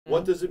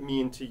What does it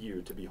mean to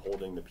you to be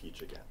holding the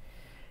peach again?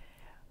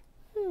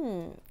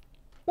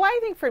 Well, I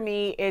think for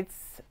me,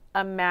 it's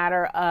a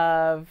matter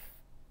of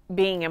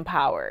being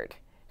empowered.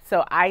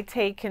 So I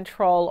take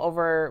control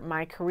over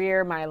my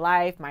career, my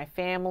life, my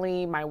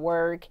family, my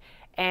work,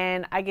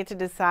 and I get to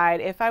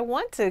decide if I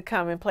want to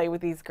come and play with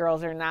these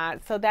girls or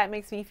not. So that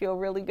makes me feel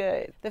really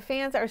good. The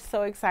fans are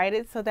so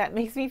excited, so that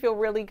makes me feel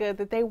really good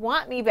that they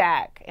want me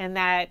back, and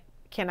that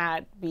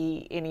cannot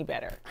be any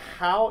better.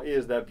 How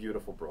is that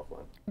beautiful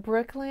Brooklyn?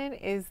 Brooklyn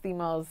is the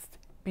most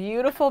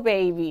beautiful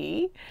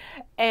baby,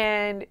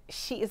 and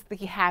she is the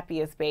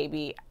happiest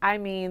baby. I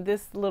mean,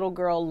 this little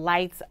girl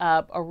lights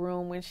up a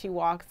room when she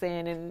walks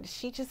in, and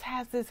she just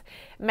has this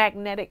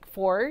magnetic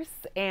force,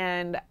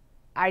 and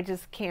I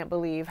just can't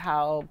believe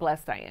how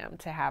blessed I am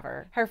to have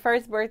her. Her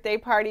first birthday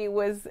party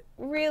was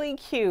really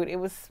cute. It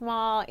was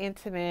small,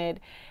 intimate,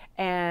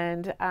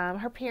 and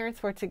her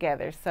parents were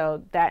together,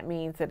 so that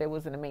means that it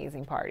was an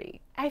amazing party.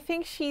 I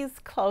think she's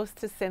close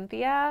to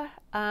Cynthia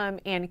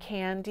and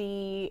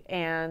Candy,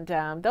 and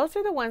those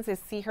are the ones that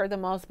see her the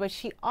most, but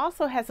she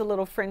also has a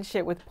little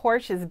friendship with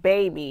Portia's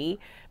baby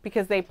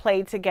because they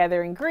played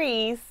together in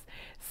Greece.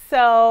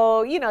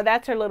 So, you know,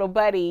 that's her little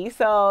buddy.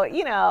 So,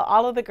 you know,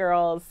 all of the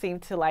girls seem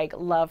to like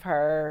love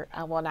her.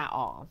 Well, not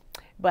all,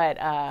 but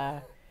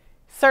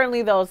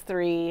certainly those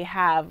three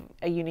have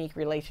a unique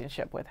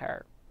relationship with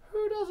her.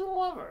 Who doesn't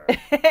love her?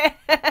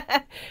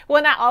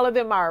 Well, not all of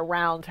them are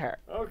around her.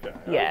 Okay.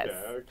 Yes.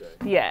 Okay.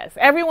 Yes.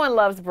 Everyone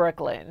loves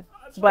Brooklyn.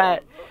 That's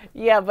But right.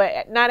 yeah,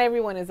 but not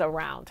everyone is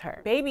around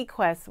her.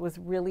 BabyQuest was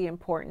really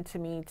important to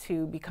me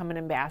to become an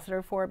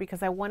ambassador for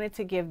because I wanted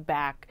to give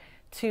back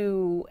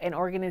to an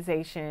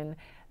organization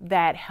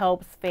that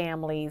helps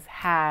families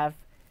have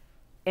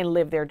and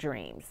live their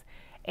dreams.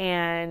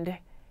 And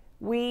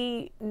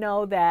we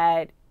know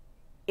that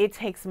it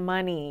takes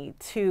money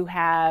to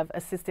have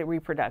assisted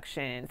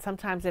reproduction,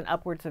 sometimes in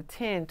upwards of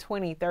 $10,000,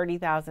 $20,000,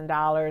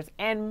 $30,000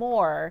 and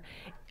more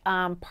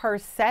per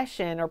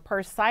session or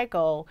per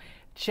cycle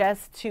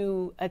just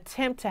to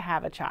attempt to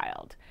have a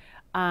child.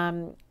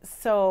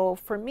 So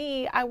for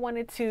me, I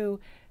wanted to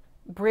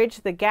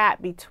bridge the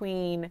gap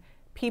between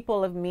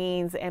people of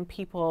means and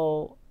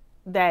people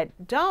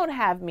that don't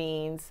have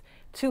means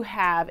to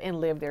have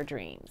and live their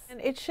dreams. And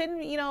it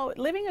shouldn't, you know,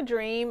 living a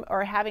dream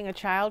or having a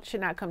child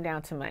should not come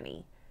down to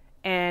money.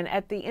 And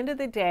at the end of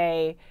the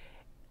day,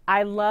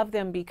 I love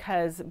them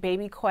because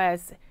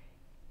BabyQuest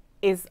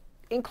is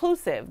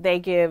inclusive. They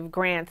give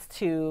grants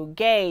to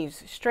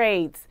gays,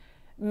 straights,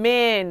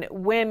 men,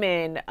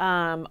 women,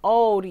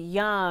 old,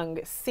 young,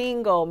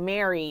 single,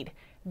 married.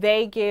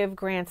 They give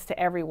grants to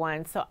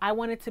everyone. So I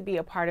wanted to be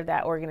a part of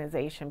that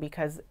organization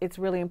because it's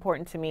really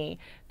important to me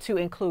to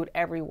include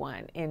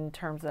everyone in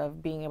terms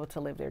of being able to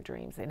live their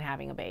dreams and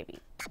having a baby.